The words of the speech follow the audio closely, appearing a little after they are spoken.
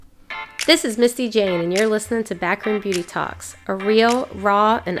This is Misty Jane, and you're listening to Backroom Beauty Talks, a real,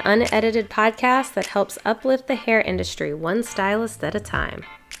 raw, and unedited podcast that helps uplift the hair industry one stylist at a time.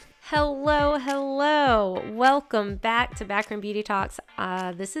 Hello, hello. Welcome back to Backroom Beauty Talks.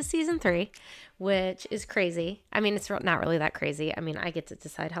 This is season 3, which is crazy. I mean, it's not really that crazy. I mean, I get to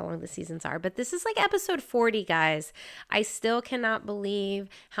decide how long the seasons are, but this is like episode 40, guys. I still cannot believe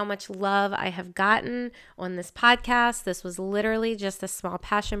how much love I have gotten on this podcast. This was literally just a small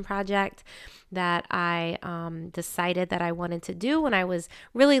passion project that I decided that I wanted to do when I was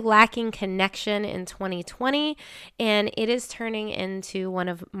really lacking connection in 2020. And it is turning into one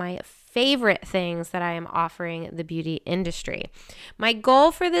of my favorite things that I am offering the beauty industry. My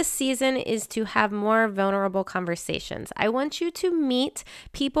goal for this season is to have more vulnerable conversations. I want you to meet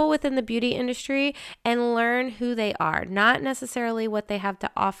people within the beauty industry and learn who they are, not necessarily what they have to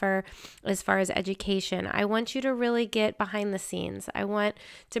offer as far as education. I want you to really get behind the scenes. I want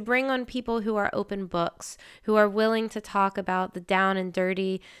to bring on people who are open books, who are willing to talk about the down and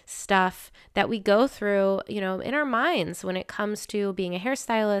dirty stuff that we go through, in our minds when it comes to being a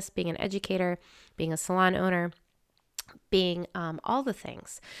hairstylist, being an educator, being a salon owner, being all the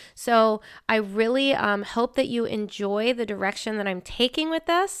things. So I really hope that you enjoy the direction that I'm taking with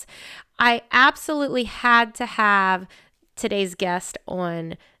this. I absolutely had to have today's guest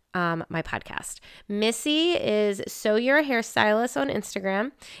on my podcast. Missy is So You're a Hairstylist on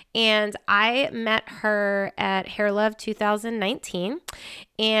Instagram, and I met her at Hair Love 2019,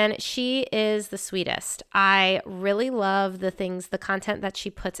 and she is the sweetest. I really love the content that she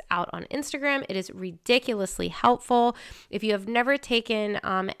puts out on Instagram. It is ridiculously helpful. If you have never taken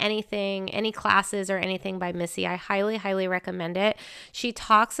any classes or anything by Missy, I highly, highly recommend it. She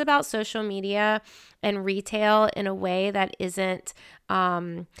talks about social media and retail in a way that isn't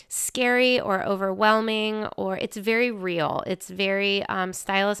scary or overwhelming, or it's very real. It's very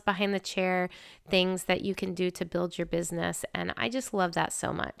stylist behind the chair things that you can do to build your business. And I just love that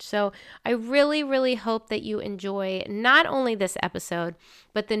so much. So I really, really hope that you enjoy not only this episode,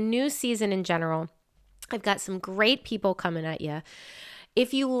 but the new season in general. I've got some great people coming at you.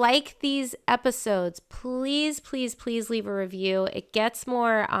 If you like these episodes, please, please, please leave a review. It gets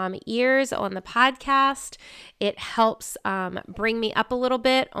more ears on the podcast. It helps bring me up a little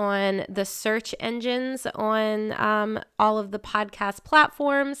bit on the search engines on all of the podcast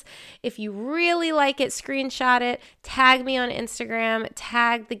platforms. If you really like it, screenshot it, tag me on Instagram,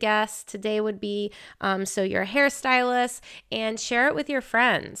 tag the guest. Today would be So You're a Hairstylist, and share it with your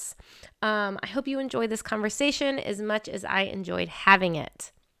friends. I hope you enjoy this conversation as much as I enjoyed having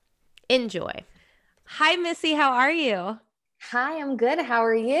it. Enjoy. Hi, Missy. How are you? Hi, I'm good. How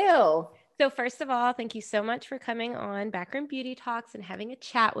are you? So first of all, thank you so much for coming on Backroom Beauty Talks and having a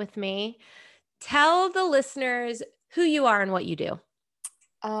chat with me. Tell the listeners who you are and what you do.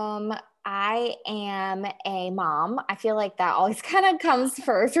 Um, I am a mom. I feel like that always kind of comes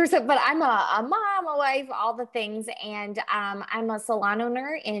first, but I'm a mom, a wife, all the things. And I'm a salon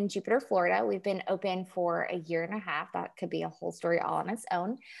owner in Jupiter, Florida. We've been open for a year and a half. That could be a whole story all on its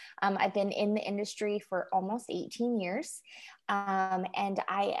own. I've been in the industry for almost 18 years. And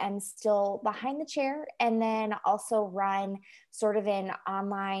I am still behind the chair, and then also run sort of an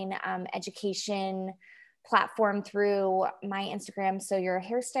online education platform through my Instagram. So You're a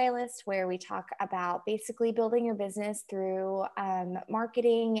Hairstylist, where we talk about basically building your business through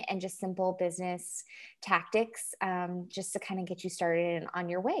marketing and just simple business tactics, just to kind of get you started and on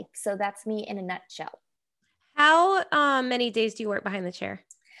your way. So that's me in a nutshell. How many days do you work behind the chair?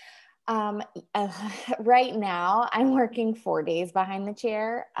 Um, uh, right now, I'm working 4 days behind the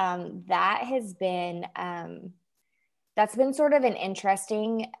chair. That's been sort of an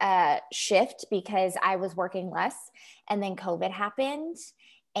interesting shift, because I was working less, and then COVID happened,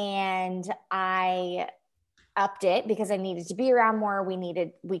 and I upped it because I needed to be around more.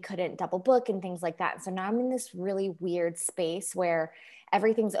 We couldn't double book and things like that. So now I'm in this really weird space where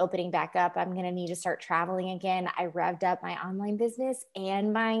everything's opening back up. I'm going to need to start traveling again. I revved up my online business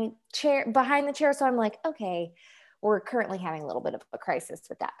and my chair behind the chair. So I'm like, okay, we're currently having a little bit of a crisis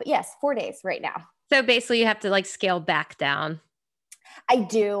with that. But yes, 4 days right now. So basically you have to scale back down. I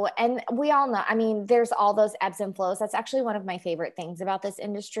do. And we all know, I mean, there's all those ebbs and flows. That's actually one of my favorite things about this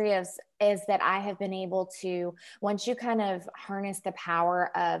industry is that I have been able to, once you kind of harness the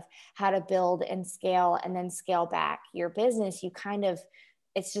power of how to build and scale and then scale back your business,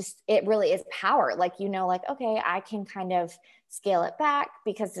 it really is power. Like, okay, I can kind of scale it back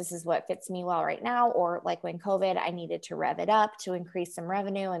because this is what fits me well right now. Or like when COVID, I needed to rev it up to increase some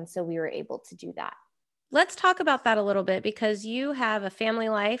revenue. And so we were able to do that. let's talk about that a little bit, because you have a family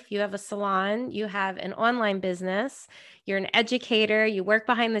life, you have a salon, you have an online business, you're an educator, you work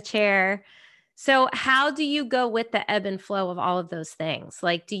behind the chair. So how do you go with the ebb and flow of all of those things?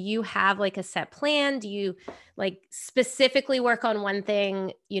 Like, do you have like a set plan? Do you like specifically work on one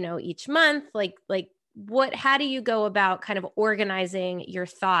thing, each month? How do you go about kind of organizing your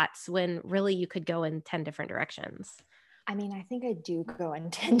thoughts when really you could go in 10 different directions? I mean, I think I do go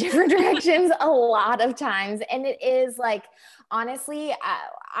in 10 different directions a lot of times. And it is like, honestly,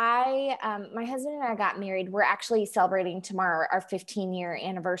 my husband and I got married. We're actually celebrating tomorrow our 15-year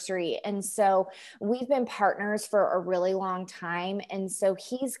anniversary. And so we've been partners for a really long time. And so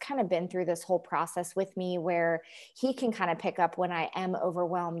he's kind of been through this whole process with me where he can kind of pick up when I am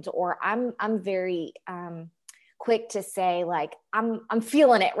overwhelmed, or I'm very, quick to say like I'm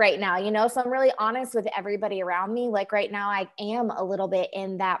feeling it right now, so I'm really honest with everybody around me. Like right now I am a little bit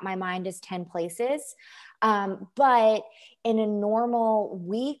in that my mind is 10 places, but in a normal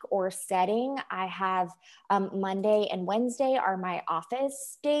week or setting, I have Monday and Wednesday are my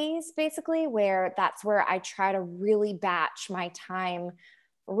office days, basically, where that's where I try to really batch my time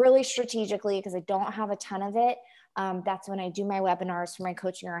really strategically because I don't have a ton of it. That's when I do my webinars for my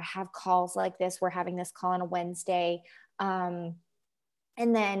coaching, or I have calls like this. We're having this call on a Wednesday. And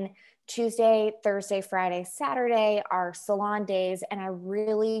then Tuesday, Thursday, Friday, Saturday are salon days. And I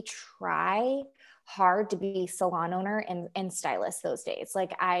really try hard to be salon owner and stylist those days.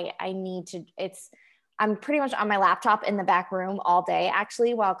 Like I need to, I'm pretty much on my laptop in the back room all day,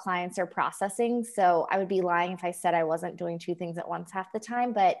 actually, while clients are processing. So I would be lying if I said I wasn't doing two things at once half the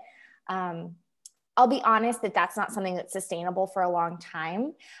time. But I'll be honest that that's not something that's sustainable for a long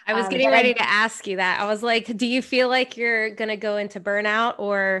time. I was getting ready to ask you that. I was like, do you feel like you're going to go into burnout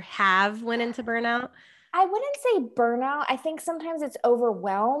or have went into burnout? I wouldn't say burnout. I think sometimes it's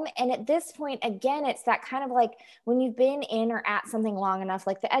overwhelm. And at this point, again, it's that kind of like when you've been in or at something long enough,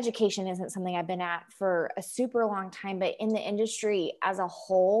 like the education isn't something I've been at for a super long time, but in the industry as a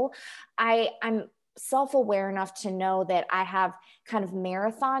whole, I'm self-aware enough to know that I have kind of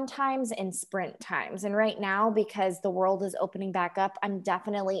marathon times and sprint times. And right now, because the world is opening back up, I'm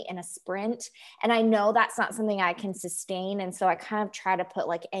definitely in a sprint. And I know that's not something I can sustain. And so I kind of try to put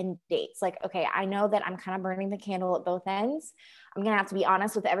like end dates, like, okay, I know that I'm kind of burning the candle at both ends. I'm going to have to be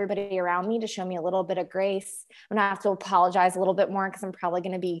honest with everybody around me to show me a little bit of grace. I'm going to have to apologize a little bit more because I'm probably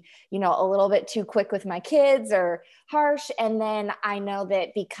going to be, a little bit too quick with my kids or harsh. And then I know that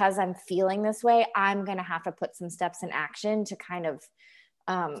because I'm feeling this way, I'm going to have to put some steps in action to kind of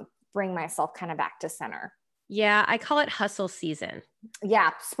bring myself kind of back to center. Yeah, I call it hustle season. Yeah,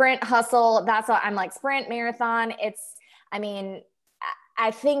 sprint, hustle. That's what I'm like, sprint, marathon.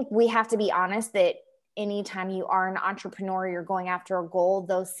 I think we have to be honest that anytime you are an entrepreneur, you're going after a goal,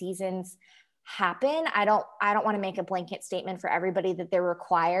 those seasons happen. I don't want to make a blanket statement for everybody that they're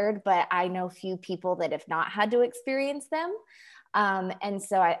required, but I know few people that have not had to experience them. And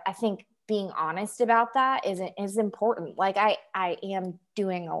so I think being honest about that is important. Like I am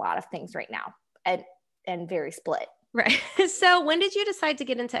doing a lot of things right now and very split. Right. So when did you decide to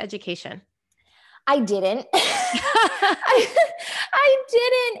get into education? I didn't. I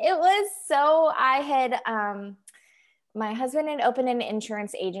didn't. It was so I had, my husband had opened an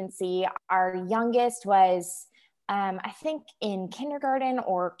insurance agency. Our youngest was, I think in kindergarten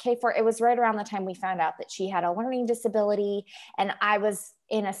or K4. It was right around the time we found out that she had a learning disability. And I was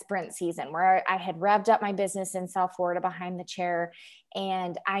in a sprint season where I had revved up my business in South Florida behind the chair.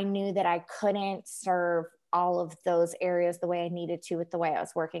 And I knew that I couldn't serve all of those areas the way I needed to with the way I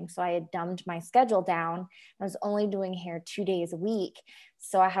was working. So I had dumbed my schedule down. I was only doing hair 2 days a week.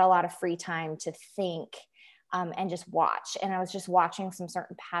 So I had a lot of free time to think and just watch. And I was just watching some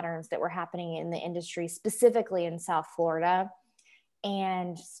certain patterns that were happening in the industry, specifically in South Florida,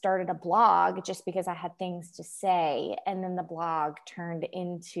 and started a blog just because I had things to say. And then the blog turned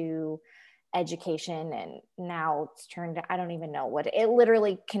into education, and now it's turned, I don't even know what, it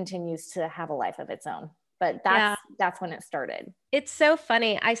literally continues to have a life of its own. But that's when it started. It's so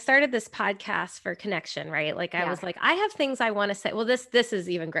funny. I started this podcast for connection, right? Like I was like, I have things I want to say. Well, this is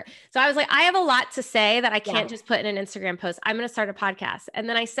even great. So I was like, I have a lot to say that I can't just put in an Instagram post. I'm going to start a podcast. And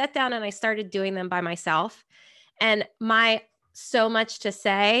then I sat down and I started doing them by myself. And my so much to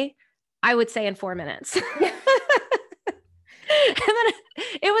say, I would say in 4 minutes. And then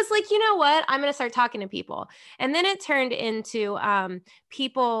it was like, you know what? I'm going to start talking to people. And then it turned into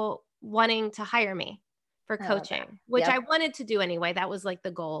people wanting to hire me for coaching, which I wanted to do anyway. That was like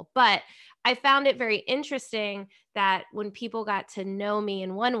the goal. But I found it very interesting that when people got to know me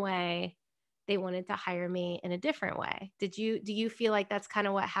in one way, they wanted to hire me in a different way. Do you feel like that's kind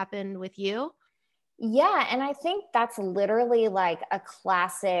of what happened with you? Yeah. And I think that's literally like a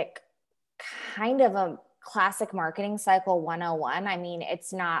classic, kind of a classic marketing cycle 101. I mean,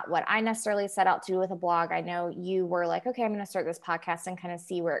 it's not what I necessarily set out to do with a blog. I know you were like, okay, I'm going to start this podcast and kind of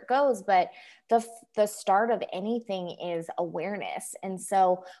see where it goes. But the start of anything is awareness. And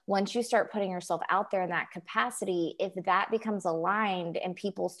so once you start putting yourself out there in that capacity, if that becomes aligned and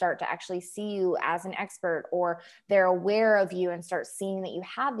people start to actually see you as an expert, or they're aware of you and start seeing that you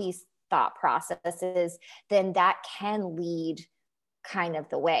have these thought processes, then that can lead kind of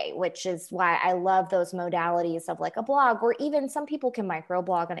the way, which is why I love those modalities of like a blog, or even some people can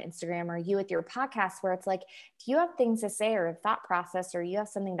microblog on Instagram, or you with your podcast, where it's like, if you have things to say or a thought process, or you have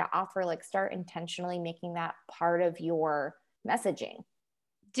something to offer, like start intentionally making that part of your messaging.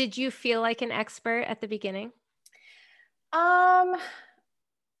 Did you feel like an expert at the beginning? Um,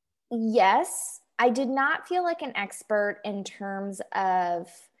 yes, I did not feel like an expert in terms of,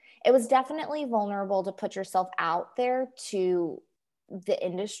 it was definitely vulnerable to put yourself out there to the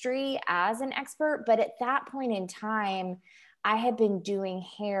industry as an expert. But at that point in time, I had been doing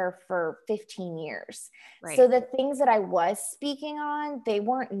hair for 15 years. Right. So the things that I was speaking on, they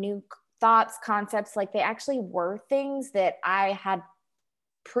weren't new thoughts, concepts. Like, they actually were things that I had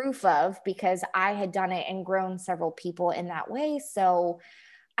proof of because I had done it and grown several people in that way. So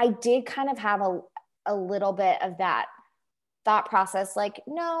I did kind of have a little bit of that thought process, like,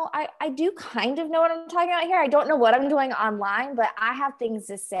 no, I do kind of know what I'm talking about here. I don't know what I'm doing online, but I have things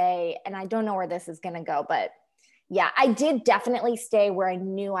to say and I don't know where this is going to go. But yeah, I did definitely stay where I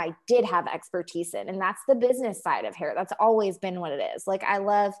knew I did have expertise in, and that's the business side of hair. That's always been what it is. Like, I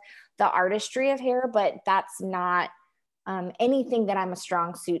love the artistry of hair, but that's not anything that I'm a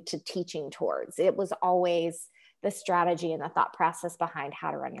strong suit to teaching towards. It was always the strategy and the thought process behind how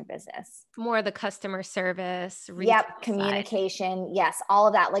to run your business. More the customer service, Yep, side. communication. Yes, all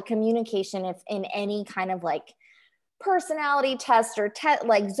of that. Like communication, if in any kind of like personality test or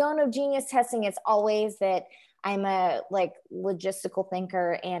like zone of genius testing, it's always that I'm a like logistical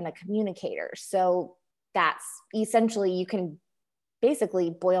thinker and a communicator. So that's essentially, you can basically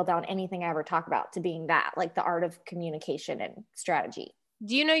boil down anything I ever talk about to being that, like the art of communication and strategy.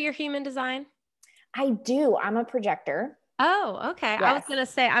 Do you know your human design? I do. I'm a projector. Oh, okay. I was Yes. going to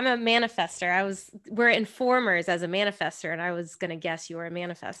say I'm a manifester. We're informers as a manifester, and I was going to guess you were a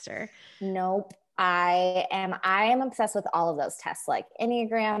manifester. Nope. I am obsessed with all of those tests, like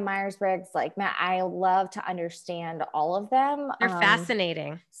Enneagram, Myers-Briggs, like Matt. I love to understand all of them. They're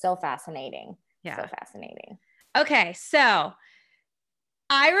fascinating. So fascinating. Yeah. So fascinating. Okay. So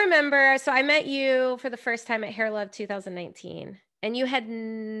I remember, I met you for the first time at Hair Love 2019, and you had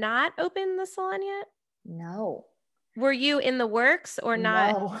not opened the salon yet? No. Were you in the works or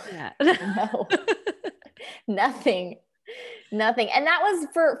not? No. Yeah. No. Nothing. And that was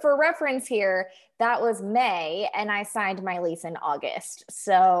for reference here, that was May, and I signed my lease in August.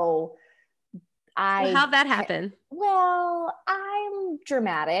 So how'd that happen? Well, I'm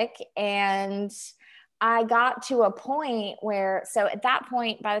dramatic, and I got to a point where, so at that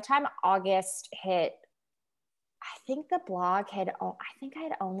point, by the time August hit, I think I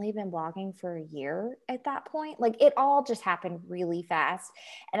had only been blogging for a year at that point. Like, it all just happened really fast.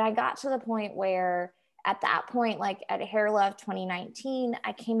 And I got to the point where at that point, like at Hair Love 2019,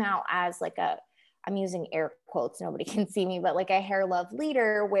 I came out as like I'm using air quotes, nobody can see me, but like a Hair Love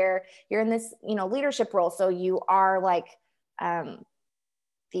leader, where you're in this, leadership role. So you are like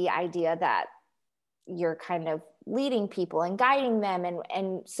the idea that you're kind of leading people and guiding them.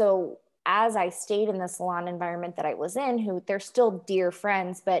 And so as I stayed in the salon environment that I was in, who they're still dear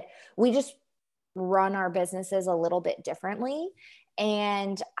friends, but we just run our businesses a little bit differently.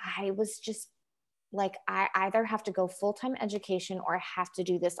 And I was just like, I either have to go full-time education or I have to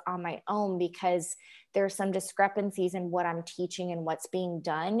do this on my own, because there's some discrepancies in what I'm teaching and what's being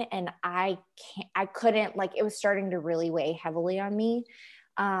done. And I couldn't, like, it was starting to really weigh heavily on me.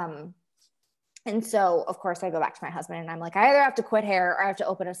 And so, of course, I go back to my husband and I'm like, I either have to quit hair or I have to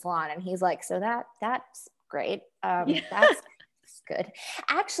open a salon. And he's like, so that's great. That's good.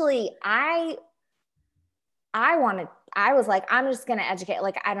 Actually, I was like, I'm just going to educate,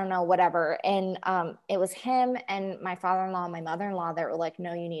 like, I don't know, whatever. And it was him and my father-in-law and my mother-in-law that were like,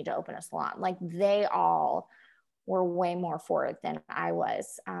 no, you need to open a salon. Like, they all were way more for it than I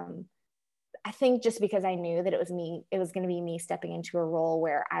was. I think just because I knew that it was going to be me stepping into a role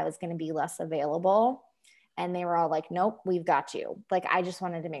where I was going to be less available. And they were all like, nope, we've got you. Like, I just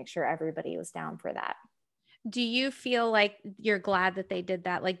wanted to make sure everybody was down for that. Do you feel like you're glad that they did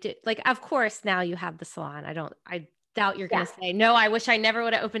that? Like, of course, now you have the salon. I doubt you're going to say, no, I wish I never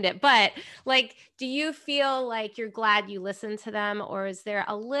would have opened it. But like, do you feel like you're glad you listened to them? Or is there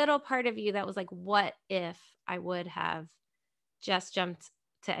a little part of you that was like, what if I would have just jumped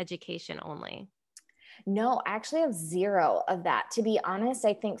to education only? No, I actually have zero of that. To be honest,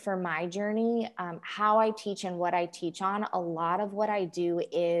 I think for my journey, how I teach and what I teach on, a lot of what I do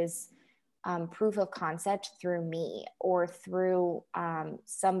is proof of concept through me or through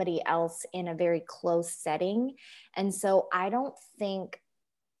somebody else in a very close setting. And so I don't think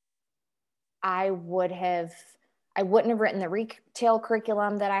I would have, I wouldn't have written the retail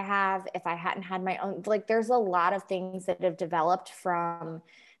curriculum that I have if I hadn't had my own. Like, there's a lot of things that have developed from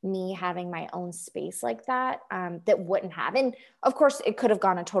me having my own space like that, that wouldn't have. And of course, it could have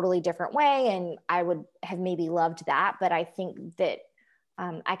gone a totally different way, and I would have maybe loved that. But I think that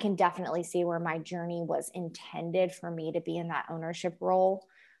I can definitely see where my journey was intended for me to be in that ownership role.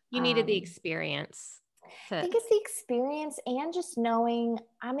 You needed the experience. I think it's the experience and just knowing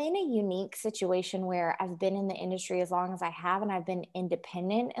I'm in a unique situation where I've been in the industry as long as I have, and I've been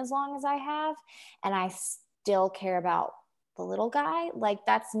independent as long as I have, and I still care about the little guy. Like,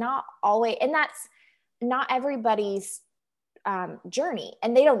 that's not always, and that's not everybody's journey,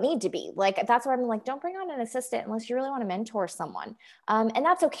 and they don't need to be. Like, that's why I'm like, don't bring on an assistant unless you really want to mentor someone, and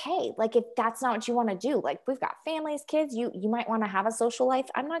that's okay. Like, if that's not what you want to do, like, we've got families, kids, you might want to have a social life.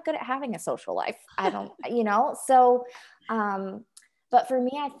 I'm not good at having a social life. I don't so but for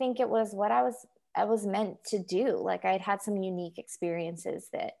me, I think it was what I was meant to do. Like, I'd had some unique experiences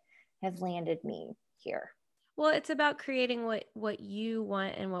that have landed me here. Well, it's about creating what you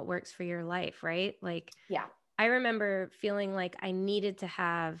want and what works for your life, right? Like, Yeah. I remember feeling like I needed to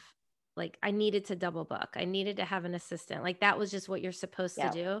double book. I needed to have an assistant. Like, that was just what you're supposed to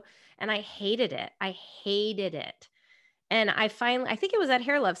do. And I hated it. I hated it. And I think it was at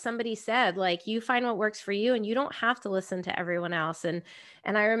Hair Love, somebody said, like, you find what works for you and you don't have to listen to everyone else. And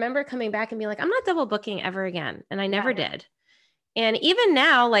I remember coming back and being like, I'm not double booking ever again. And I never did. And even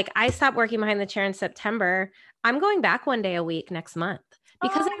now, like, I stopped working behind the chair in September. I'm going back one day a week next month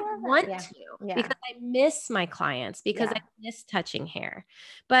because I want to, because I miss my clients, because I miss touching hair.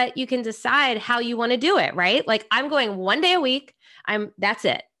 But you can decide how you want to do it, right? Like, I'm going one day a week. That's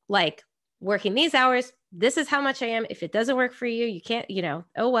it. Like, working these hours. This is how much I am. If it doesn't work for you, you can't,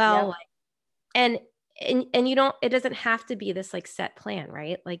 oh, well. Like, and you don't, it doesn't have to be this like set plan,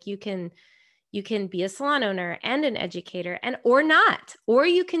 right? Like, you can be a salon owner and an educator, or not, or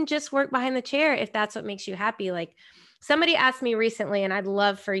you can just work behind the chair if that's what makes you happy. Like, somebody asked me recently, and I'd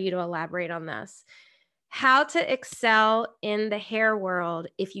love for you to elaborate on this, how to excel in the hair world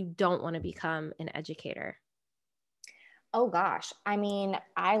if you don't want to become an educator. Oh gosh. I mean,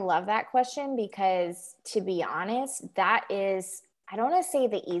 I love that question because, to be honest, that is, I don't want to say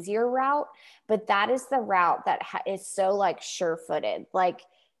the easier route, but that is the route that is so like sure-footed. Like,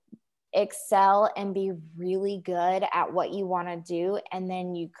 excel and be really good at what you want to do, and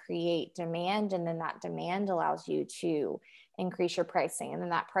then you create demand, and then that demand allows you to increase your pricing, and then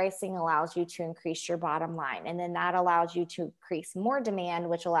that pricing allows you to increase your bottom line, and then that allows you to increase more demand,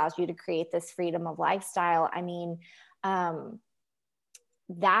 which allows you to create this freedom of lifestyle. I mean,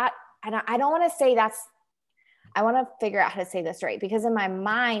 that, and I don't want to say that's, I want to figure out how to say this right, because in my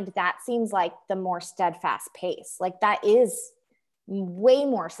mind that seems like the more steadfast pace. Like, that is way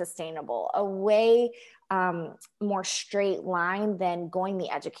more sustainable, a way more straight line than going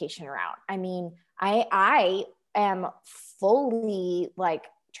the education route. I mean, I am fully like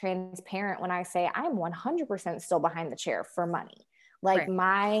transparent when I say I'm 100% still behind the chair for money. Like,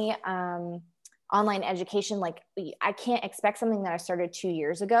 my online education, like, I can't expect something that I started 2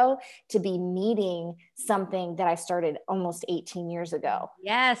 years ago to be meeting something that I started almost 18 years ago.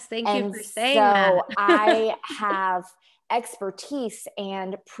 Yes. Thank you for saying that. So I have expertise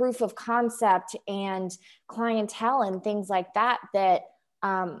and proof of concept and clientele and things like that, that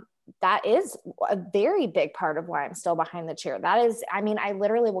is a very big part of why I'm still behind the chair. That is, I mean, I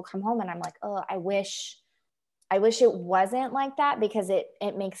literally will come home and I'm like, oh, I wish it wasn't like that, because it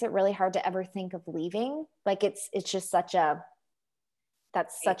makes it really hard to ever think of leaving. Like, it's just such a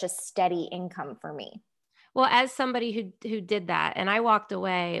steady income for me. Well, as somebody who did that, and I walked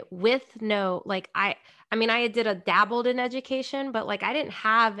away with no, like, I mean, I did a dabbled in education, but like, I didn't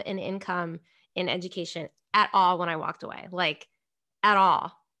have an income in education at all when I walked away, like, at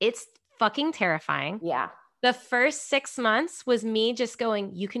all. It's fucking terrifying. Yeah. The first 6 months was me just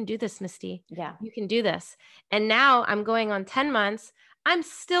going, you can do this, Misty. Yeah. You can do this. And now I'm going on 10 months. I'm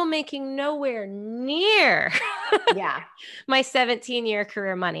still making nowhere near my 17-year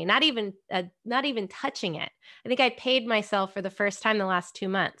career money, not even touching it. I think I paid myself for the first time the last 2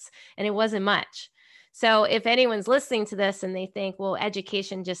 months, and it wasn't much. So if anyone's listening to this and they think, well,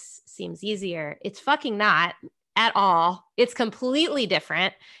 education just seems easier, it's fucking not at all. It's completely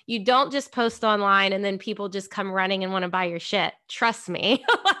different. You don't just post online and then people just come running and want to buy your shit. Trust me.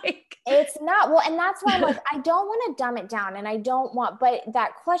 Like, it's not. Well, and that's why I'm like, I don't want to dumb it down, and I don't want, but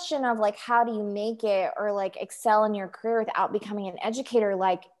that question of like, how do you make it or like excel in your career without becoming an educator?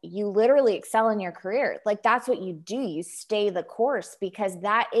 Like, you literally excel in your career. Like, that's what you do. You stay the course, because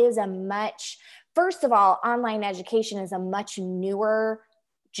that is a much, first of all, online education is a much newer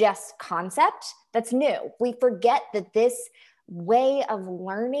just concept that's new. We forget that this way of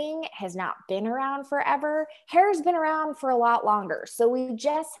learning has not been around forever. Hair's been around for a lot longer. So we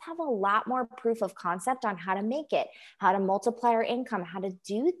just have a lot more proof of concept on how to make it, how to multiply our income, how to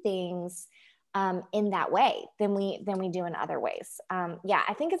do things in that way than we do in other ways. Yeah,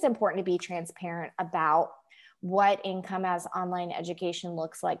 I think it's important to be transparent about what income as online education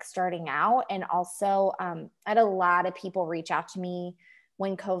looks like starting out. And also, I had a lot of people reach out to me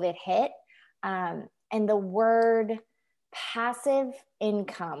when COVID hit, and the word passive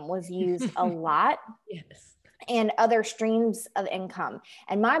income was used a lot. yes. And other streams of income.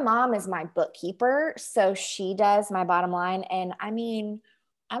 And my mom is my bookkeeper, so she does my bottom line. And I mean,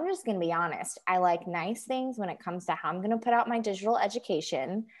 I'm just going to be honest. I like nice things when it comes to how I'm going to put out my digital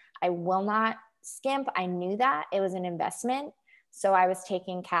education. I will not skimp. I knew that it was an investment. So I was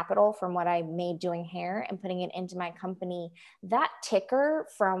taking capital from what I made doing hair and putting it into my company. That ticker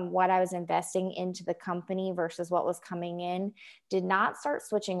from what I was investing into the company versus what was coming in did not start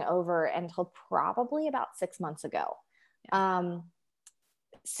switching over until probably about 6 months ago. Yeah.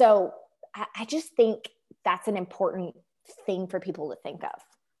 So I just think that's an important thing for people to think of.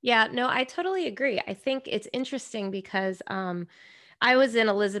 Yeah, no, I totally agree. I think it's interesting because I was in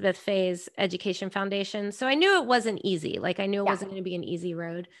Elizabeth Fay's Education Foundation, so I knew it wasn't easy. Like, I knew it wasn't going to be an easy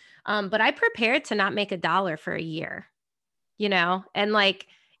road, but I prepared to not make $1 for a year, and like,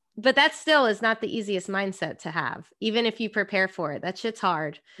 but that still is not the easiest mindset to have, even if you prepare for it. That shit's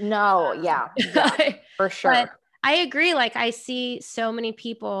hard. No, yeah, for sure. But I agree. Like, I see so many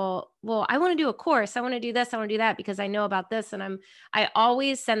people, well, I want to do a course. I want to do this. I want to do that because I know about this. And I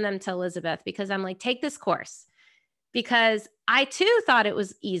always send them to Elizabeth because I'm like, take this course. Because I too thought it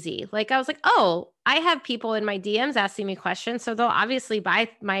was easy. Like, I was like, oh, I have people in my DMs asking me questions, so they'll obviously buy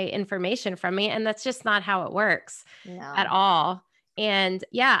my information from me. And that's just not how it works at all. And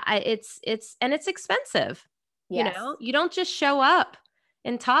yeah, it's expensive. Yes. You don't just show up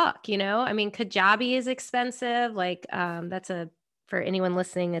and talk, I mean, Kajabi is expensive. Like, for anyone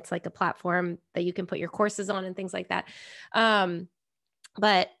listening, it's like a platform that you can put your courses on and things like that.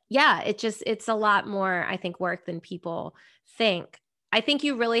 But yeah, it's a lot more, I think, work than people think. I think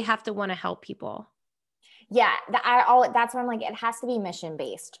you really have to want to help people. Yeah. That's when I'm like, it has to be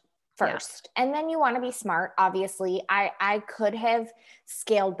mission-based first. Yeah. And then you want to be smart. Obviously, I could have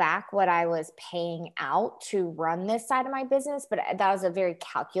scaled back what I was paying out to run this side of my business, but that was a very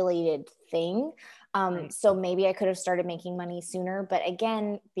calculated thing. Right. So maybe I could have started making money sooner. But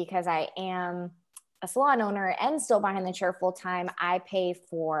again, because I am a salon owner and still behind the chair full time, I pay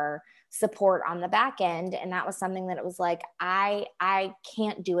for support on the back end. And that was something that it was like, I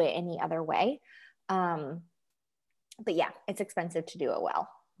can't do it any other way. But yeah, it's expensive to do it well.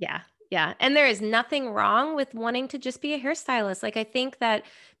 Yeah. Yeah. And there is nothing wrong with wanting to just be a hairstylist. Like, I think that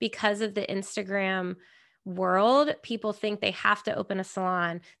because of the Instagram world, people think they have to open a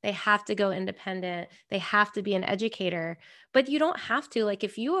salon, they have to go independent, they have to be an educator, but you don't have to. Like,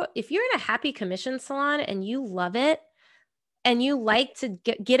 if you're in a happy commission salon and you love it and you like to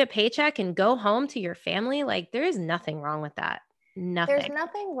get a paycheck and go home to your family, like, there is nothing wrong with that. Nothing. There's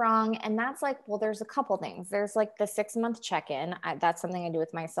nothing wrong. And that's like, well, there's a couple things. There's like the 6-month check-in. That's something I do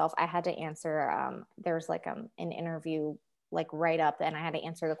with myself. I had to answer, there's like an interview like right up, and I had to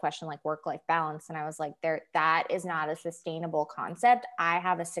answer the question like work-life balance. And I was like, that is not a sustainable concept. I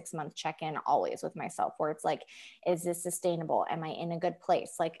have a 6-month check-in always with myself where it's like, is this sustainable? Am I in a good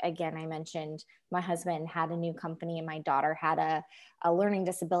place? Like, again, I mentioned my husband had a new company and my daughter had a learning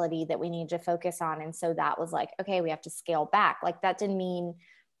disability that we need to focus on. And so that was like, okay, we have to scale back. Like, that didn't mean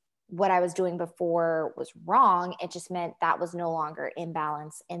what I was doing before was wrong. It just meant that was no longer in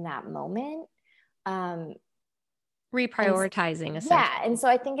balance in that moment. Reprioritizing. Yeah. And so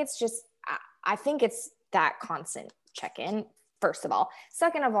I think it's just, I think it's that constant check-in, first of all.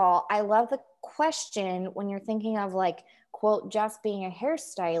 Second of all, I love the question when you're thinking of like, quote, just being a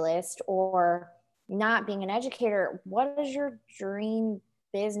hairstylist or not being an educator. What does your dream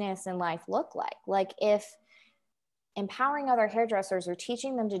business and life look like? Like, if empowering other hairdressers or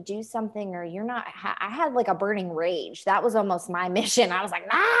teaching them to do something, or you're not, I had like a burning rage. That was almost my mission. I was like,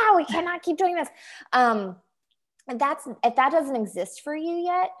 no, we cannot keep doing this. And that's, if that doesn't exist for you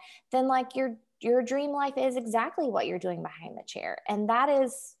yet, then like your dream life is exactly what you're doing behind the chair. And that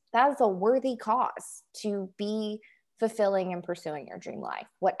is a worthy cause to be fulfilling and pursuing your dream life,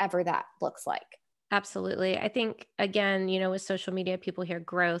 whatever that looks like. Absolutely. I think, again, with social media, people hear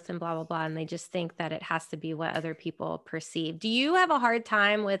growth and blah, blah, blah, and they just think that it has to be what other people perceive. Do you have a hard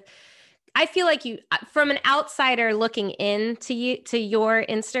time with, I feel like you, from an outsider looking into your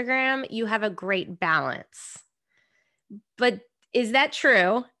Instagram, you have a great balance, but is that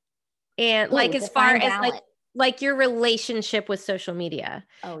true? And like, as far as like your relationship with social media.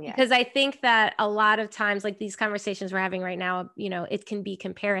 Oh yeah. Because I think that a lot of times, like these conversations we're having right now, it can be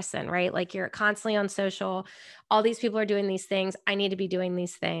comparison, right? Like you're constantly on social, all these people are doing these things. I need to be doing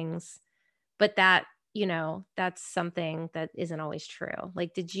these things. But that, that's something that isn't always true.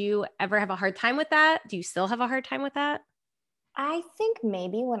 Like, did you ever have a hard time with that? Do you still have a hard time with that? I think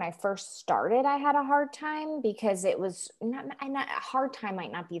maybe when I first started, I had a hard time because it was not hard time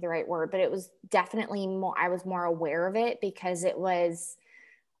might not be the right word, but it was definitely more, I was more aware of it because it was,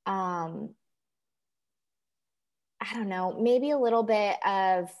 I don't know, maybe a little bit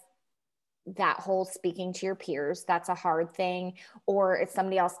of that whole speaking to your peers. That's a hard thing. Or is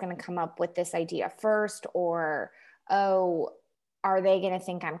somebody else going to come up with this idea first? Or, oh, are they going to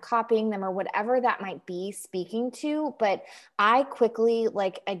think I'm copying them or whatever that might be speaking to? But I quickly,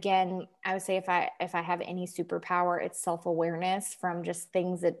 like, again, I would say if I have any superpower, it's self-awareness from just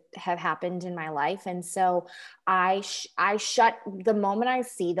things that have happened in my life. And so I shut, the moment I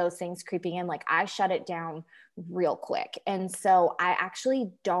see those things creeping in, like I shut it down real quick. And so I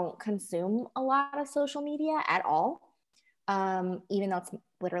actually don't consume a lot of social media at all. Even though it's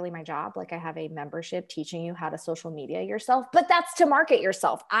literally my job. Like I have a membership teaching you how to social media yourself, but that's to market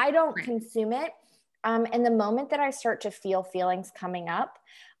yourself. I don't consume it. And the moment that I start to feel feelings coming up,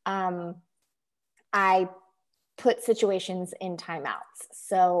 I put situations in timeouts.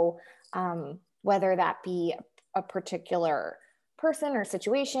 So whether that be a particular person or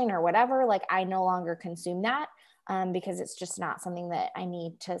situation or whatever, like I no longer consume that. Because it's just not something that I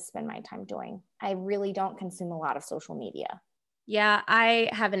need to spend my time doing. I really don't consume a lot of social media. Yeah, I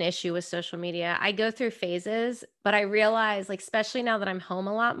have an issue with social media. I go through phases, but I realize, like, especially now that I'm home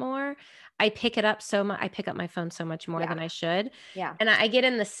a lot more, I pick it up so much. I pick up my phone so much more than I should. Yeah. And I get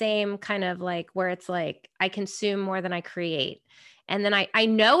in the same kind of like where it's like I consume more than I create. And then I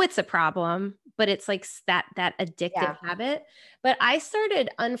know it's a problem, but it's like that addictive habit. But I started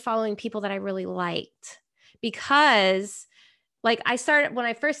unfollowing people that I really liked because like when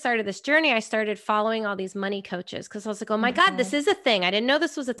I first started this journey, I started following all these money coaches because I was like, oh my God, this is a thing. I didn't know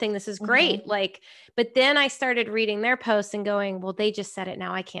this was a thing. This is great. Like, but then I started reading their posts and going, well, they just said it.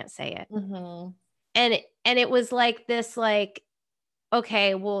 Now I can't say it. And it was like this, like,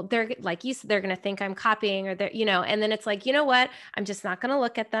 okay, well, they're like you said, they're going to think I'm copying or they're, and then it's like, you know what? I'm just not going to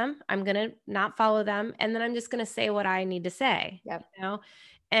look at them. I'm going to not follow them. And then I'm just going to say what I need to say,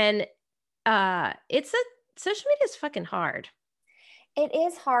 and social media is fucking hard. It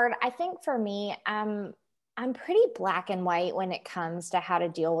is hard. I think for me, I'm pretty black and white when it comes to how to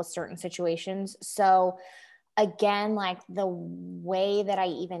deal with certain situations. So again, like the way that I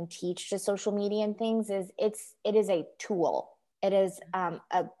even teach to social media and things is it is a tool. It is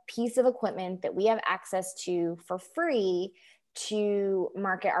a piece of equipment that we have access to for free to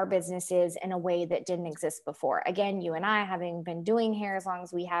market our businesses in a way that didn't exist before. Again, you and I, having been doing hair as long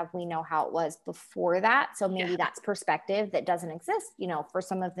as we have, we know how it was before that. So maybe that's perspective that doesn't exist, for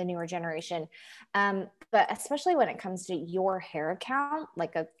some of the newer generation. But especially when it comes to your hair account,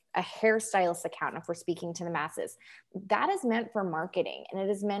 like a hairstylist account, if we're speaking to the masses, that is meant for marketing and it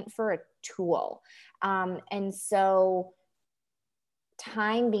is meant for a tool. And so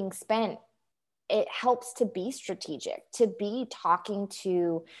time being spent, it helps to be strategic, to be talking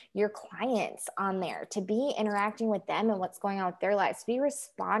to your clients on there, to be interacting with them and what's going on with their lives, to be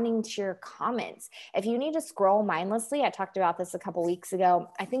responding to your comments. If you need to scroll mindlessly, I talked about this a couple weeks ago,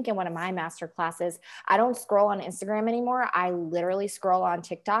 I think in one of my master classes, I don't scroll on Instagram anymore. I literally scroll on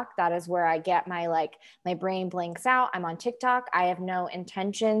TikTok. That is where I get my brain blanks out. I'm on TikTok. I have no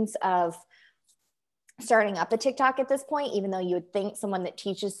intentions of starting up a TikTok at this point, even though you would think someone that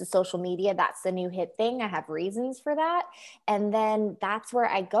teaches the social media, that's the new hit thing. I have reasons for that. And then that's where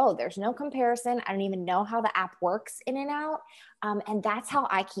I go. There's no comparison. I don't even know how the app works in and out. And that's how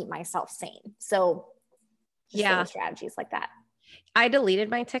I keep myself sane. So just little strategies like that. I deleted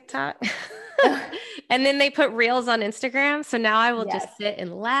my TikTok and then they put reels on Instagram. So now I will Yes. just sit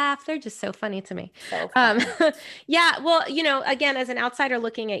and laugh. They're just so funny to me. So funny. Yeah. Well, again, as an outsider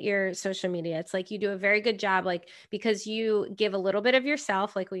looking at your social media, it's like you do a very good job, like, because you give a little bit of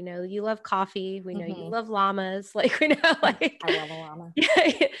yourself. Like, we know you love coffee. We know you love llamas. Like, we know, like, I love a llama.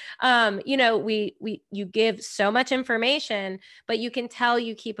 you give so much information, but you can tell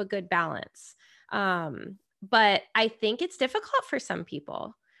you keep a good balance. But I think it's difficult for some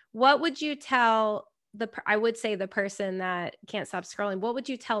people. What would you tell I would say the person that can't stop scrolling, what would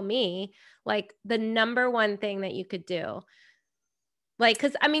you tell me, like, the number one thing that you could do? Like,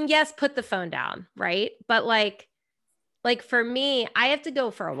 cause I mean, yes, put the phone down, right? But like for me, I have to go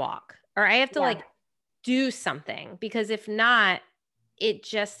for a walk, or I have to like do something, because if not, it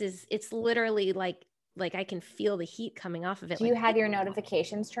just is, it's literally like I can feel the heat coming off of it. Do you have your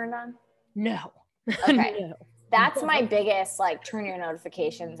notifications turned on? No. Okay. No. That's my biggest, like, turn your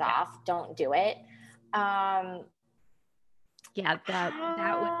notifications off. Don't do it. Yeah,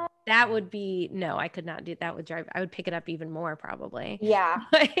 that would be, no, I could not do that. I would pick it up even more probably. Yeah.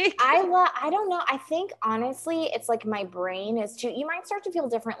 I don't know. I think honestly, it's like my brain is too, you might start to feel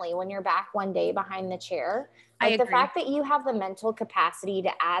differently when you're back one day behind the chair. Like the fact that you have the mental capacity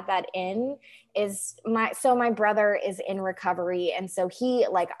to add that in is my brother is in recovery. And so he,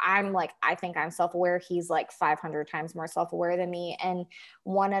 like, I think I'm self-aware. He's like 500 times more self-aware than me. And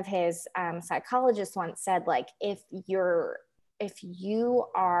one of his psychologists once said, like, if you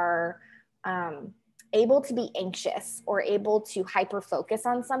are able to be anxious or able to hyper focus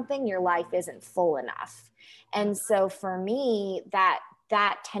on something, your life isn't full enough. And so for me, that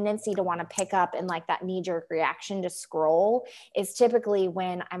tendency to want to pick up and like that knee-jerk reaction to scroll is typically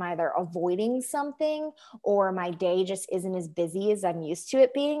when I'm either avoiding something or my day just isn't as busy as I'm used to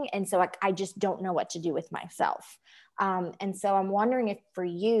it being. And so I just don't know what to do with myself. And so I'm wondering if for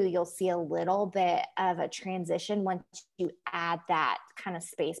you, you'll see a little bit of a transition once you add that kind of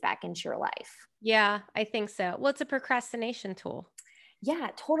space back into your life. Yeah, I think so. Well, it's a procrastination tool. Yeah,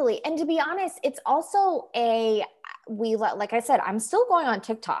 totally. And to be honest, it's also like I said, I'm still going on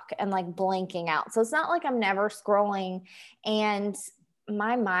TikTok and like blanking out. So it's not like I'm never scrolling, and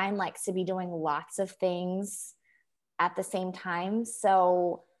my mind likes to be doing lots of things at the same time.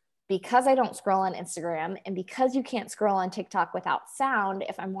 So because I don't scroll on Instagram, and because you can't scroll on TikTok without sound,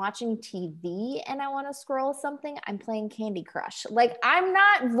 if I'm watching TV and I want to scroll something, I'm playing Candy Crush. Like, I'm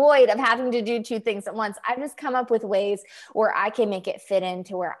not void of having to do two things at once. I've just come up with ways where I can make it fit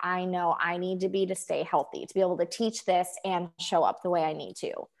into where I know I need to be to stay healthy, to be able to teach this and show up the way I need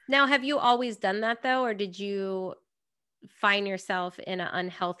to. Now, have you always done that though? Or did you find yourself in an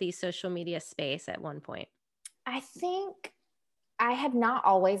unhealthy social media space at one point? I think I have not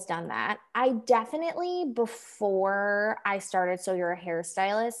always done that. I definitely, before I started So You're a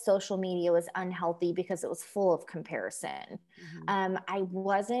Hairstylist, social media was unhealthy because it was full of comparison. I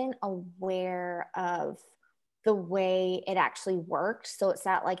wasn't aware of the way it actually worked. So it's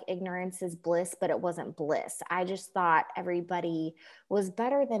that like ignorance is bliss, but it wasn't bliss. I just thought everybody was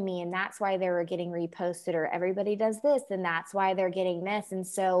better than me, and that's why they were getting reposted, or everybody does this and that's why they're getting this. And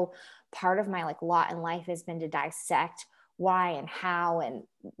so part of my like lot in life has been to dissect why and how, and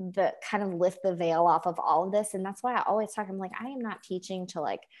the kind of lift the veil off of all of this. And that's why I always talk, I'm like, I am not teaching to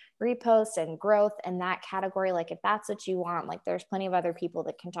like repost and growth and that category. Like, if that's what you want, like there's plenty of other people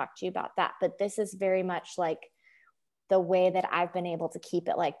that can talk to you about that. But this is very much like the way that I've been able to keep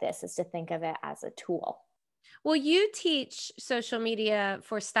it like this, is to think of it as a tool. Well, you teach social media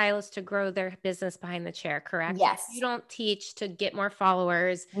for stylists to grow their business behind the chair, correct? Yes. You don't teach to get more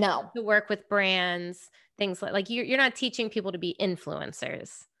followers. No. To work with brands, things like you're not teaching people to be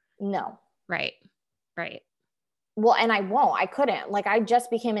influencers. No. Right. Right. Well, and I couldn't. Like, I just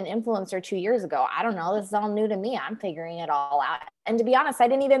became an influencer 2 years ago. I don't know. This is all new to me. I'm figuring it all out. And to be honest, I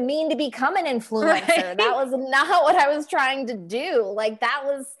didn't even mean to become an influencer. Right. That was not what I was trying to do. Like,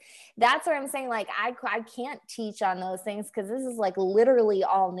 that's what I'm saying. Like, I can't teach on those things because this is like literally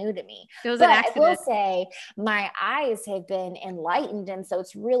all new to me. But I will say my eyes have been enlightened. And so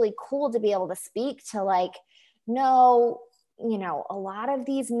it's really cool to be able to speak to like, no, you know, a lot of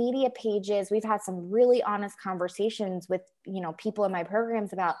these media pages, we've had some really honest conversations with, you know, people in my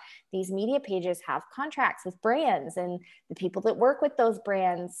programs about these media pages have contracts with brands, and the people that work with those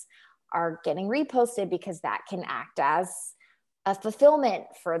brands are getting reposted because that can act as a fulfillment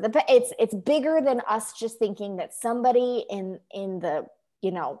for it's bigger than us just thinking that somebody in the,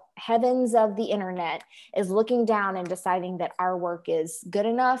 you know, heavens of the internet is looking down and deciding that our work is good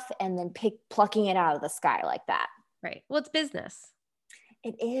enough and then plucking it out of the sky like that. Right. Well, it's business.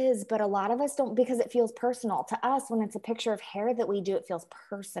 It is, but a lot of us don't, because it feels personal to us. When it's a picture of hair that we do, it feels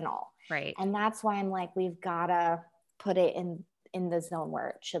personal. Right. And that's why I'm like, we've got to put it in the zone where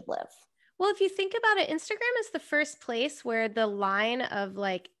it should live. Well, if you think about it, Instagram is the first place where the line of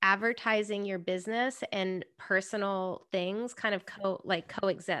like advertising your business and personal things kind of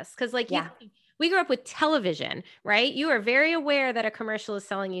coexist. Because like Yeah. we grew up with television, right? You are very aware that a commercial is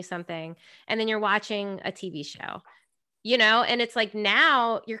selling you something, and then you're watching a TV show, and it's like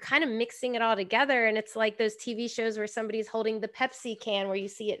now you're kind of mixing it all together. And it's like those TV shows where somebody's holding the Pepsi can where you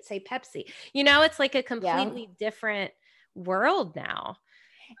see it say Pepsi, it's like a completely different world now.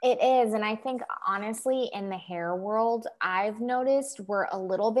 It is. And I think honestly, in the hair world, I've noticed we're a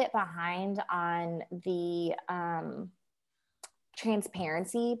little bit behind on the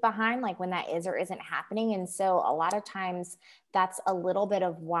transparency behind like when that is or isn't happening. And so a lot of times that's a little bit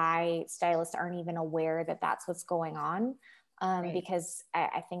of why stylists aren't even aware that that's what's going on. Right. Because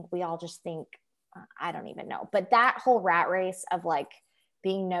I think we all just think, I don't even know, but that whole rat race of like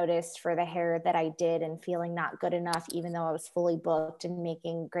being noticed for the hair that I did and feeling not good enough, even though I was fully booked and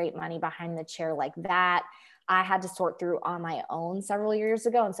making great money behind the chair like that, I had to sort through on my own several years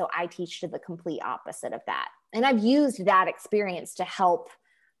ago. And so I teach to the complete opposite of that. And I've used that experience to help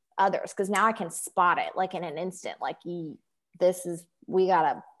others because now I can spot it like in an instant, like this is, we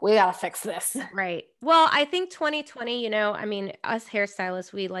gotta fix this. Right. Well, I think 2020, I mean, us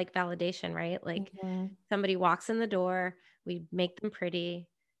hairstylists, we like validation, right? Like somebody walks in the door, we make them pretty,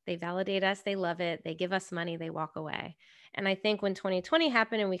 they validate us, they love it, they give us money, they walk away. And I think when 2020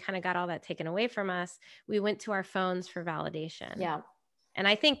 happened and we kind of got all that taken away from us, we went to our phones for validation. Yeah. And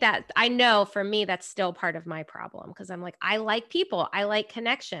I think that I know for me, that's still part of my problem because I'm like, I like people. I like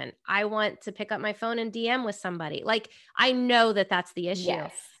connection. I want to pick up my phone and DM with somebody. Like, I know that that's the issue.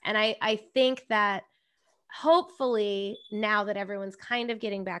 Yes. And I think that hopefully now that everyone's kind of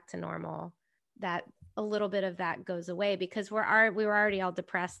getting back to normal, that a little bit of that goes away because we were already all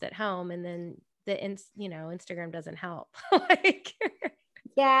depressed at home. And then Instagram doesn't help. Like,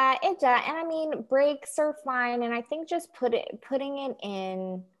 yeah, it does. And I mean, breaks are fine. And I think just putting it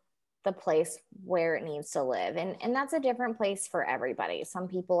in the place where it needs to live. And that's a different place for everybody. Some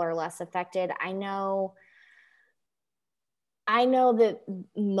people are less affected. I know that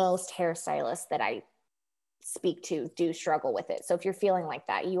most hairstylists that I speak to do struggle with it. So if you're feeling like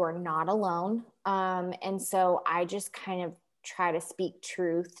that, you are not alone. And so I just kind of try to speak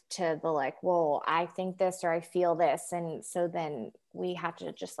truth to the like, well, I think this or I feel this. And so then we have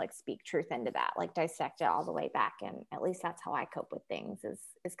to just like speak truth into that, like dissect it all the way back. And at least that's how I cope with things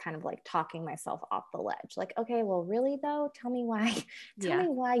is kind of like talking myself off the ledge. Like, okay, well, really though, tell me why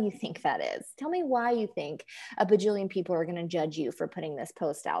you think that is. Tell me why you think a bajillion people are going to judge you for putting this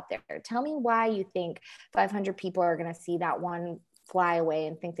post out there. Tell me why you think 500 people are going to see that one fly away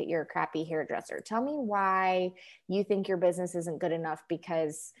and think that you're a crappy hairdresser. Tell me why you think your business isn't good enough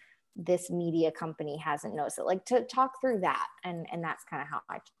because this media company hasn't noticed it. Like to talk through that. And that's kind of how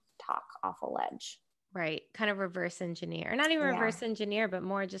I talk off a ledge. Right. Kind of reverse engineer, or not even reverse engineer, but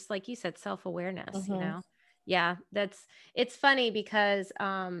more just like you said, self-awareness, Yeah. It's funny because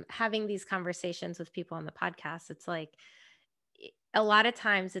having these conversations with people on the podcast, it's like, a lot of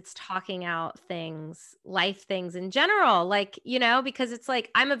times it's talking out things, life things in general, like, because it's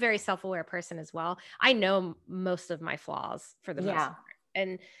like, I'm a very self-aware person as well. I know most of my flaws for the most part.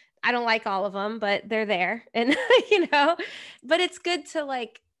 And I don't like all of them, but they're there. And, but it's good to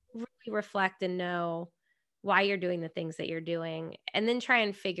like really reflect and know why you're doing the things that you're doing and then try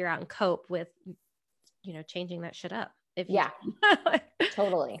and figure out and cope with, changing that shit up.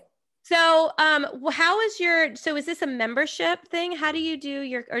 Totally. So, is this a membership thing? How do you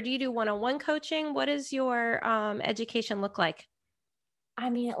do or do you do one-on-one coaching? What does your education look like? I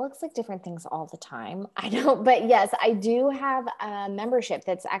mean, it looks like different things all the time. I know, but yes, I do have a membership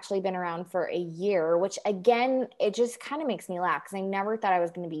that's actually been around for a year, which again, it just kind of makes me laugh because I never thought I was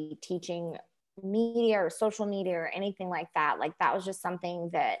going to be teaching media or social media or anything like that. Like that was just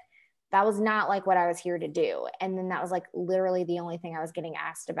something that was not like what I was here to do. And then that was like literally the only thing I was getting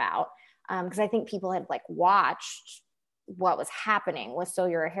asked about. Because I think people had like watched what was happening with So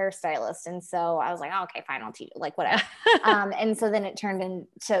You're a Hairstylist. And so I was like, oh, okay, fine, I'll teach you, like whatever. And so then it turned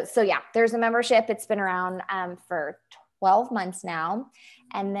into, so yeah, there's a membership. It's been around for 12 months now.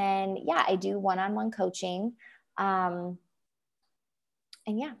 And then, yeah, I do one-on-one coaching. And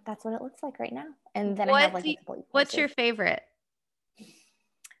yeah, that's what it looks like right now. And then I have like, what's your favorite?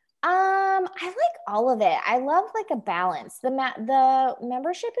 I like all of it. I love like a balance. The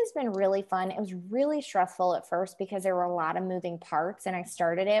membership has been really fun. It was really stressful at first because there were a lot of moving parts and I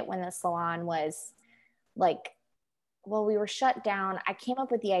started it when the salon was like well, we were shut down. I came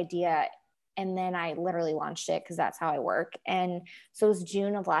up with the idea and then I literally launched it because that's how I work. And so it was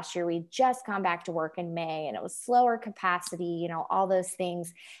June of last year. We just gone back to work in May and it was slower capacity, you know, all those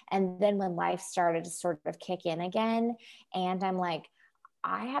things. And then when life started to sort of kick in again, and I'm like,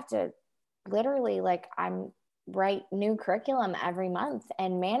 I have to literally, like, I'm write new curriculum every month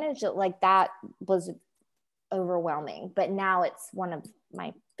and manage it. Like, that was overwhelming. But now it's one of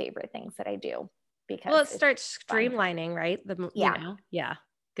my favorite things that I do because Well, it starts streamlining, right? Yeah. Yeah.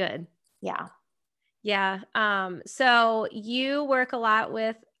 Good. Yeah. Yeah. So you work a lot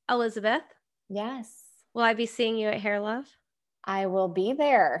with Elizabeth. Yes. Will I be seeing you at Hair Love? I will be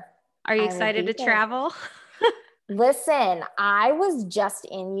there. Are you I will excited be to there. travel? Listen, I was just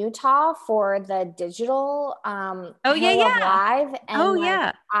in Utah for the digital Oh, Hair Love yeah. Live. And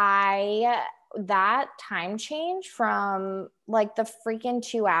Yeah. that time change from like the freaking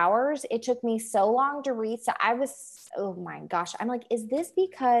 2 hours, it took me so long to reach. So oh my gosh. I'm like, is this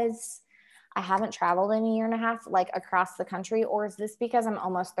because I haven't traveled in a year and a half, like across the country, or is this because I'm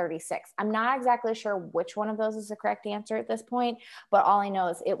almost 36? I'm not exactly sure which one of those is the correct answer at this point, but all I know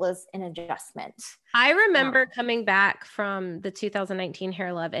is it was an adjustment. I remember coming back from the 2019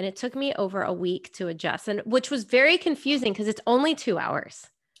 Hair Love, and it took me over a week to adjust, and which was very confusing because it's only 2 hours.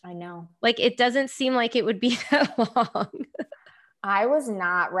 I know. Like, it doesn't seem like it would be that long. I was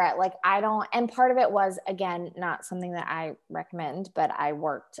not right. Like, I don't, and part of it was, again, not something that I recommend, but I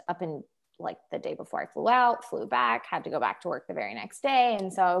worked up in like the day before I flew out, flew back, had to go back to work the very next day.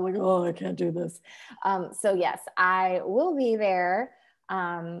 And so I was like, oh, I can't do this. So yes, I will be there.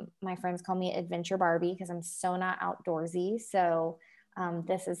 My friends call me Adventure Barbie because I'm so not outdoorsy. So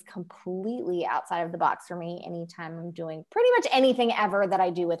this is completely outside of the box for me. Anytime I'm doing pretty much anything ever that I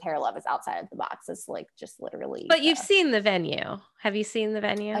do with Hair Love is outside of the box. It's like just literally. But you've seen the venue. Have you seen the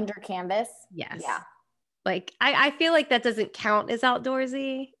venue? Under canvas? Yes. Yeah. Like, I feel like that doesn't count as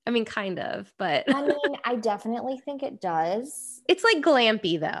outdoorsy. I mean, kind of, but. I mean, I definitely think it does. It's like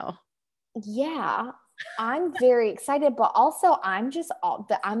glampy though. Yeah. I'm very excited, but also I'm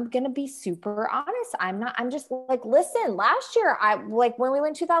going to be super honest. I'm just like, listen, last year, like when we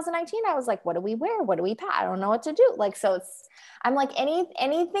went 2019, I was like, what do we wear? What do we pack? I don't know what to do. Like, so I'm like,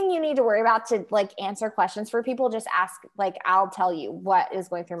 anything you need to worry about to like answer questions for people, just ask, like, I'll tell you what is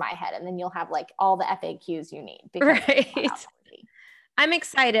going through my head. And then you'll have like all the FAQs you need. Right. I'm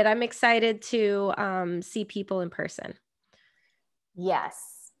excited. I'm excited to see people in person. Yes.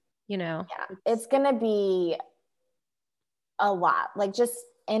 You know, yeah, it's going to be a lot, like just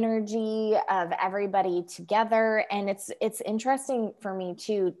energy of everybody together. And it's interesting for me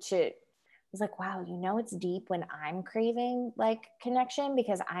too, it's like, wow, you know, it's deep when I'm craving like connection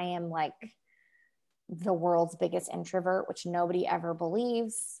because I am like the world's biggest introvert, which nobody ever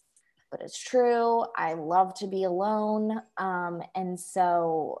believes, but it's true. I love to be alone. And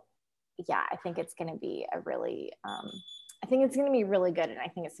so, yeah, I think it's going to be I think it's going to be really good. And I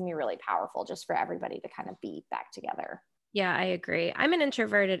think it's going to be really powerful just for everybody to kind of be back together. Yeah, I agree. I'm an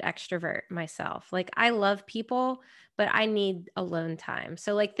introverted extrovert myself. Like, I love people, but I need alone time.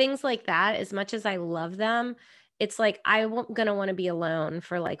 So like things like that, as much as I love them, it's like, I'm going to want to be alone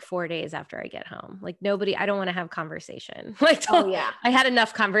for like 4 days after I get home. Like I don't want to have conversation. Like, oh yeah, I had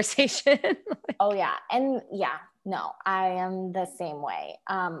enough conversation. Oh yeah. And yeah, no, I am the same way.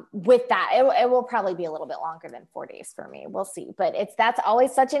 With that, it will probably be a little bit longer than 4 days for me. We'll see. But that's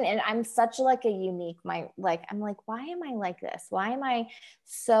always and I'm such like a unique, I'm like, why am I like this? Why am I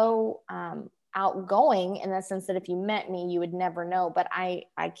so outgoing in the sense that if you met me, you would never know, but I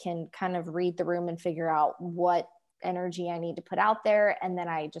can kind of read the room and figure out what energy I need to put out there. And then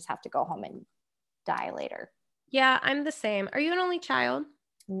I just have to go home and die later. Yeah, I'm the same. Are you an only child?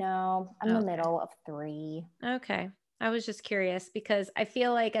 No, I'm the middle of 3. Okay. I was just curious because I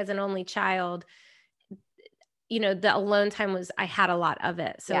feel like as an only child, you know, the alone time I had a lot of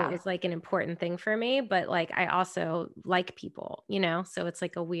it. So it was like an important thing for me, but like, I also like people, you know, so it's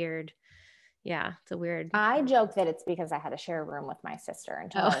like it's a weird. I joke that it's because I had to share a room with my sister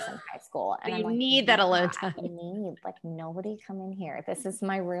until I was in high school. And you need that alone time. I need like nobody come in here.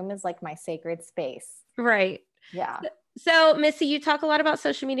 My room is like my sacred space. Right. Yeah. So Missy, you talk a lot about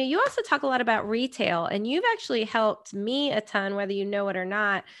social media. You also talk a lot about retail, and you've actually helped me a ton, whether you know it or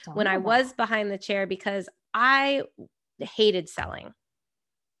not, when I was behind the chair, because I hated selling.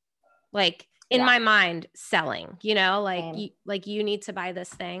 Like in my mind, selling, you know, like you need to buy this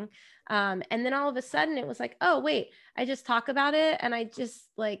thing. And then all of a sudden it was like, oh wait, I just talk about it. And I just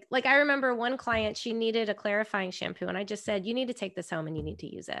like I remember one client, she needed a clarifying shampoo. And I just said, you need to take this home and you need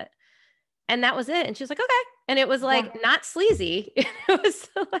to use it. And that was it. And she was like, okay. And it was like, not sleazy. It was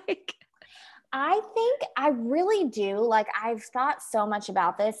like, I think I really do. Like, I've thought so much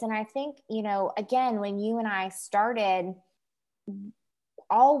about this. And I think, again, when you and I started,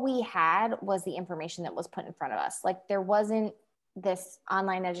 all we had was the information that was put in front of us. Like, there wasn't this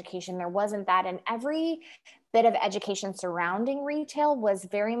online education, there wasn't that. And every bit of education surrounding retail was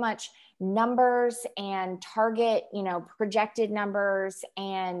very much numbers and target, projected numbers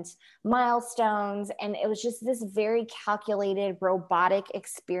and milestones. And it was just this very calculated, robotic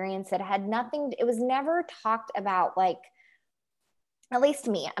experience that had nothing, it was never talked about, like, at least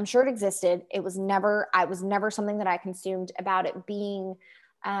to me, I'm sure it existed. I was never something that I consumed about it being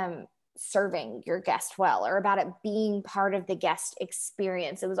serving your guest well, or about it being part of the guest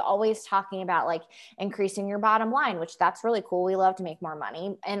experience. It was always talking about like increasing your bottom line, which that's really cool. We love to make more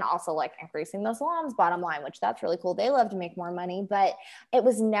money. And also like increasing the salon's bottom line, which that's really cool. They love to make more money, but it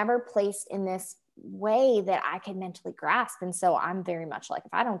was never placed in this way that I could mentally grasp. And so I'm very much like,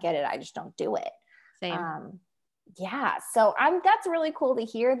 if I don't get it, I just don't do it. Same. Yeah. So that's really cool to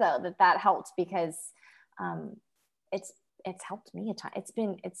hear though, that helped, because it's helped me a ton.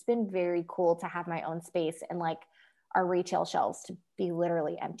 It's been very cool to have my own space, and like our retail shelves to be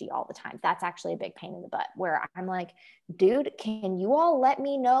literally empty all the time. That's actually a big pain in the butt, where I'm like, dude, can you all let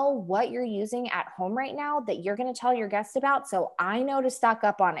me know what you're using at home right now that you're going to tell your guests about, so I know to stock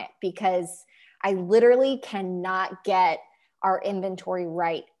up on it, because I literally cannot get our inventory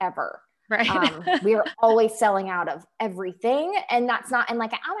right ever. Right. We are always selling out of everything, and that's not, and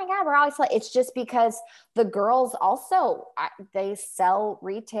like, oh my God, we're always it's just because the girls also, they sell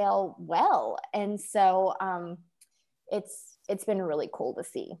retail well. And so, it's been really cool to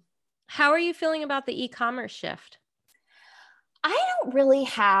see. How are you feeling about the e-commerce shift? I don't really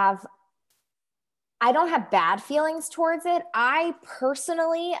have I don't have bad feelings towards it. I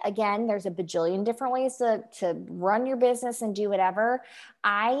personally, again, there's a bajillion different ways to run your business and do whatever.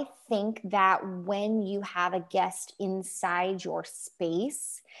 I think that when you have a guest inside your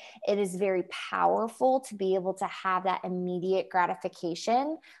space, it is very powerful to be able to have that immediate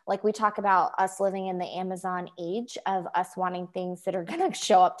gratification. Like, we talk about us living in the Amazon age of us wanting things that are going to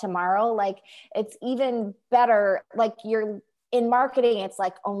show up tomorrow. Like, it's even better. Like, in marketing, it's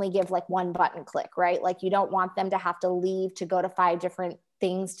like only give like one button click, right? Like, you don't want them to have to leave to go to 5 different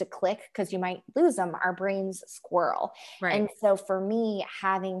things to click, because you might lose them. Our brains squirrel. Right. And so for me,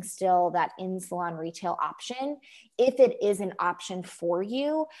 having still that in-salon retail option, if it is an option for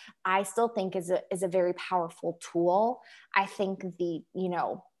you, I still think is a very powerful tool. I think the,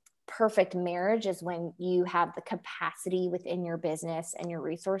 perfect marriage is when you have the capacity within your business and your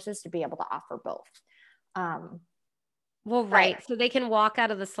resources to be able to offer both. Well, right. So they can walk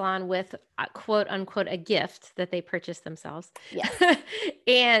out of the salon with quote unquote a gift that they purchased themselves. Yes.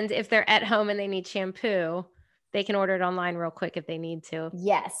 And if they're at home and they need shampoo, they can order it online real quick if they need to.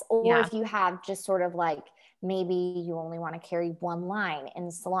 Yes. Or Yeah. if you have just sort of like, maybe you only want to carry one line in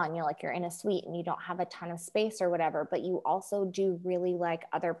the salon, you're in a suite and you don't have a ton of space or whatever, but you also do really like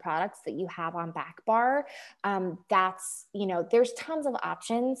other products that you have on back bar. That's, there's tons of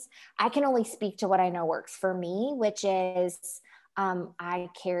options. I can only speak to what I know works for me, which is, I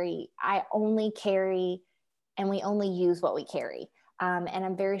only carry, and we only use what we carry. And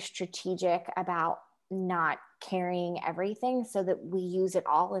I'm very strategic about not carrying everything, so that we use it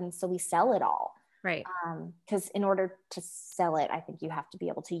all. And so we sell it all. Right. Because in order to sell it, I think you have to be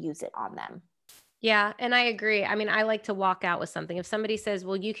able to use it on them. Yeah. And I agree. I mean, I like to walk out with something. If somebody says,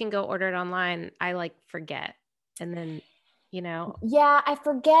 well, you can go order it online, I like forget. And then, Yeah, I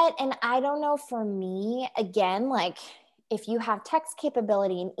forget. And I don't know, for me, again, like, if you have text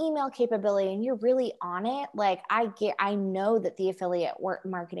capability and email capability and you're really on it, like, I know that the affiliate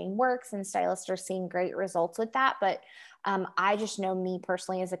marketing works and stylists are seeing great results with that. But I just know, me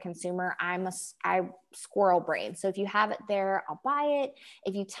personally as a consumer, I squirrel brain. So if you have it there, I'll buy it.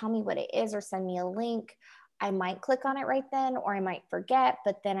 If you tell me what it is or send me a link, I might click on it right then, or I might forget,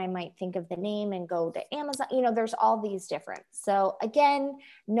 but then I might think of the name and go to Amazon. There's all these different. So again,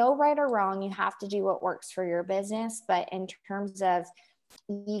 no right or wrong. You have to do what works for your business. But in terms of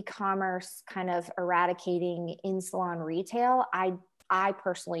e-commerce kind of eradicating in-salon retail, I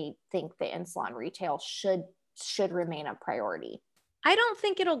personally think the in-salon retail should remain a priority. I don't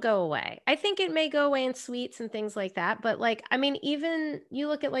think it'll go away. I think it may go away in suites and things like that. But like, I mean, even you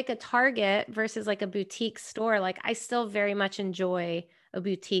look at like a Target versus like a boutique store, like I still very much enjoy a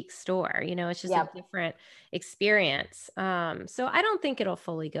boutique store. It's just a different experience. So I don't think it'll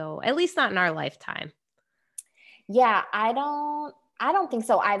fully go, at least not in our lifetime. Yeah, I don't think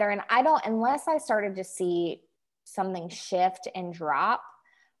so either. And unless I started to see something shift and drop,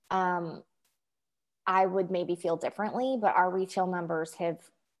 I would maybe feel differently, but our retail numbers have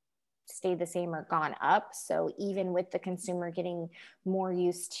stayed the same or gone up. So even with the consumer getting more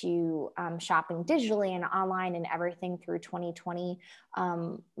used to shopping digitally and online and everything through 2020,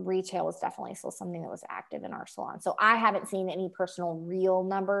 retail is definitely still something that was active in our salon. So I haven't seen any personal real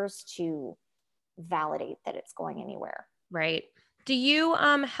numbers to validate that it's going anywhere. Right. Do you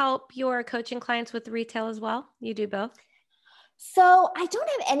help your coaching clients with retail as well? You do both? So I don't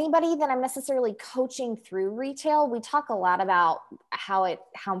have anybody that I'm necessarily coaching through retail. We talk a lot about how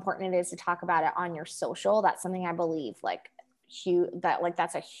important it is to talk about it on your social. That's something I believe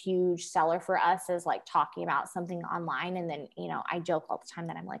that's a huge seller for us, is like talking about something online. And then, I joke all the time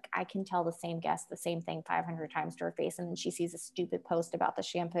that I'm like, I can tell the same guest the same thing 500 times to her face. And then she sees a stupid post about the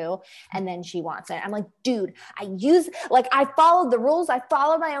shampoo and then she wants it. I'm like, dude, I followed the rules. I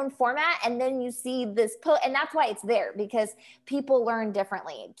followed my own format. And then you see this post, and that's why it's there, because people learn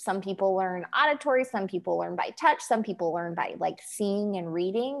differently. Some people learn auditory, some people learn by touch, some people learn by like seeing and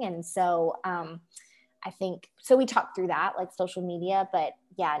reading. And so, I think, so we talked through that, like social media, but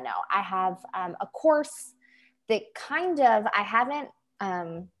yeah, no, I have a course that I haven't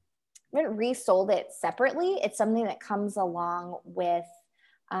resold it separately. It's something that comes along with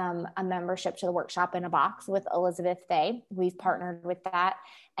a membership to the Workshop in a Box with Elizabeth Fay. We've partnered with that.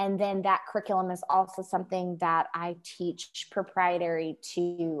 And then that curriculum is also something that I teach proprietary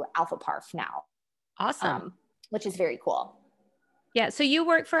to Alpha Parf now. Awesome. Which is very cool. Yeah. So you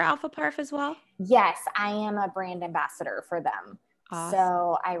work for Alpha Parf as well? Yes, I am a brand ambassador for them. Awesome.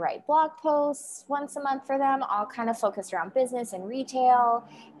 So I write blog posts once a month for them, all kind of focused around business and retail,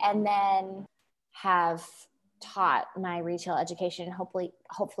 and then have taught my retail education.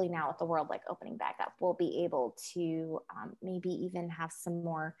 Hopefully now with the world like opening back up, we'll be able to maybe even have some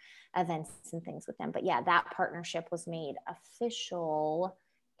more events and things with them. But yeah, that partnership was made official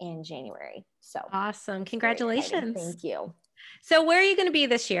in January. So awesome. Congratulations. Thank you. So where are you going to be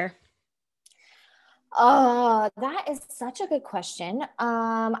this year? That is such a good question.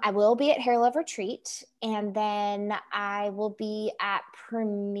 I will be at Hair Love Retreat, and then I will be at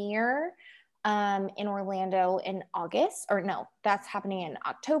Premiere in Orlando in August, or no, that's happening in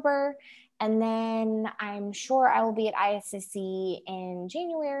October. And then I'm sure I will be at ISSC in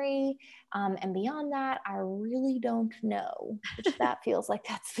January. And beyond that, I really don't know, which that feels like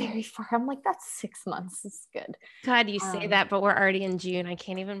that's very far. I'm like, that's 6 months. It's good. God, you say that, but we're already in June. I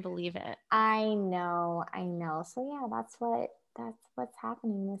can't even believe it. I know. So yeah, that's what's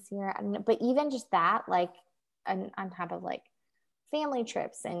happening this year. But even just that, like on top of like family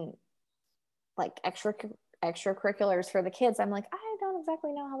trips and like extracurriculars for the kids, I'm like, I don't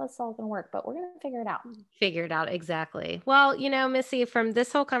exactly know how this is all going to work, but we're going to figure it out. Figure it out. Exactly. Well, Missy, from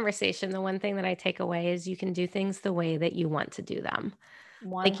this whole conversation, the one thing that I take away is you can do things the way that you want to do them.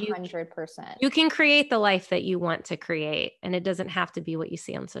 100%. You can create the life that you want to create, and it doesn't have to be what you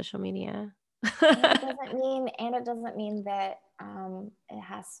see on social media. and it doesn't mean that it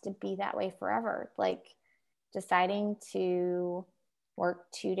has to be that way forever. Like deciding to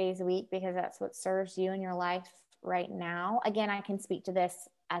work 2 days a week because that's what serves you in your life right now. Again, I can speak to this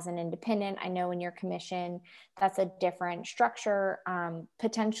as an independent. I know in your commission, that's a different structure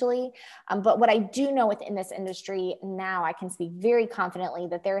potentially. But what I do know within this industry now, I can speak very confidently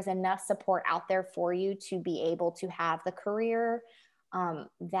that there is enough support out there for you to be able to have the career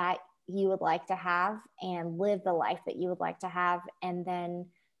that you would like to have and live the life that you would like to have. And then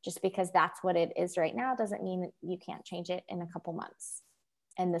just because that's what it is right now doesn't mean that you can't change it in a couple months.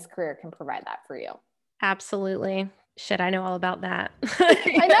 And this career can provide that for you. Absolutely. Shit, I know all about that.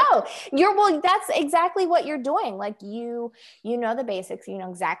 I know. That's exactly what you're doing. Like you know the basics, you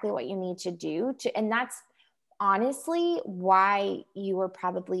know exactly what you need to do and that's honestly why you were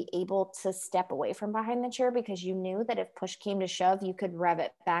probably able to step away from behind the chair, because you knew that if push came to shove, you could rev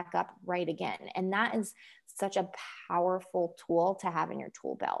it back up right again. And that is such a powerful tool to have in your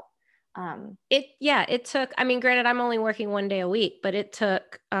tool belt. It took, granted, I'm only working 1 day a week, but it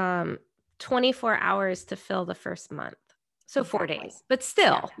took 24 hours to fill the first month. So exactly. 4 days, but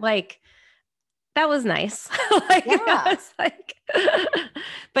still that was nice.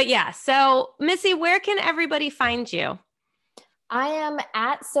 But yeah. So Missy, where can everybody find you? I am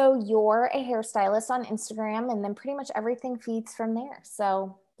at So You're a Hairstylist on Instagram, and then pretty much everything feeds from there.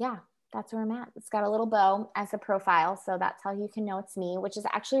 So yeah, that's where I'm at. It's got a little bow as a profile. So that's how you can know it's me, which is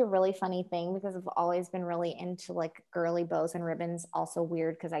actually a really funny thing because I've always been really into like girly bows and ribbons. Also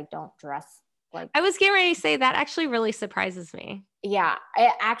weird because I don't dress like. I was getting ready to say that actually really surprises me. Yeah.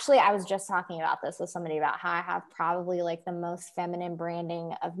 I was just talking about this with somebody about how I have probably like the most feminine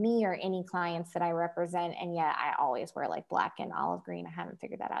branding of me or any clients that I represent. And yet I always wear like black and olive green. I haven't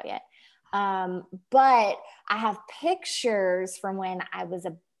figured that out yet. But I have pictures from when I was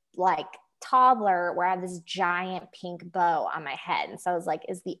a like toddler where I had this giant pink bow on my head. And so I was like,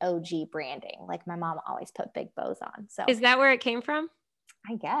 is the OG branding. Like my mom always put big bows on. So is that where it came from?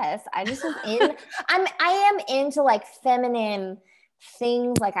 I guess I just was I am into like feminine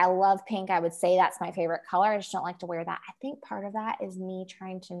things. Like I love pink. I would say that's my favorite color. I just don't like to wear that. I think part of that is me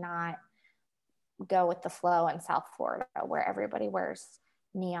trying to not go with the flow in South Florida where everybody wears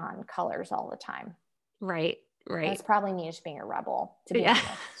neon colors all the time. Right. It's probably me just being a rebel, to be honest.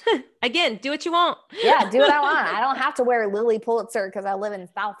 Again, do what you want. Yeah, do what I want. I don't have to wear Lily Pulitzer because I live in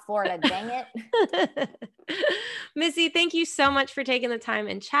South Florida. Dang it. Missy, thank you so much for taking the time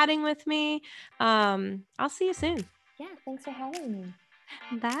and chatting with me. I'll see you soon. Yeah, thanks for having me.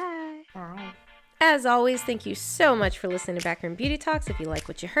 Bye. Bye. As always, thank you so much for listening to Backroom Beauty Talks. If you like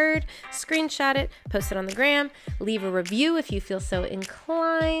what you heard, screenshot it, post it on the gram, leave a review if you feel so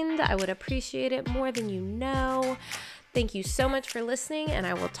inclined. I would appreciate it more than you know. Thank you so much for listening, and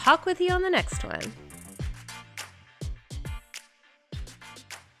I will talk with you on the next one.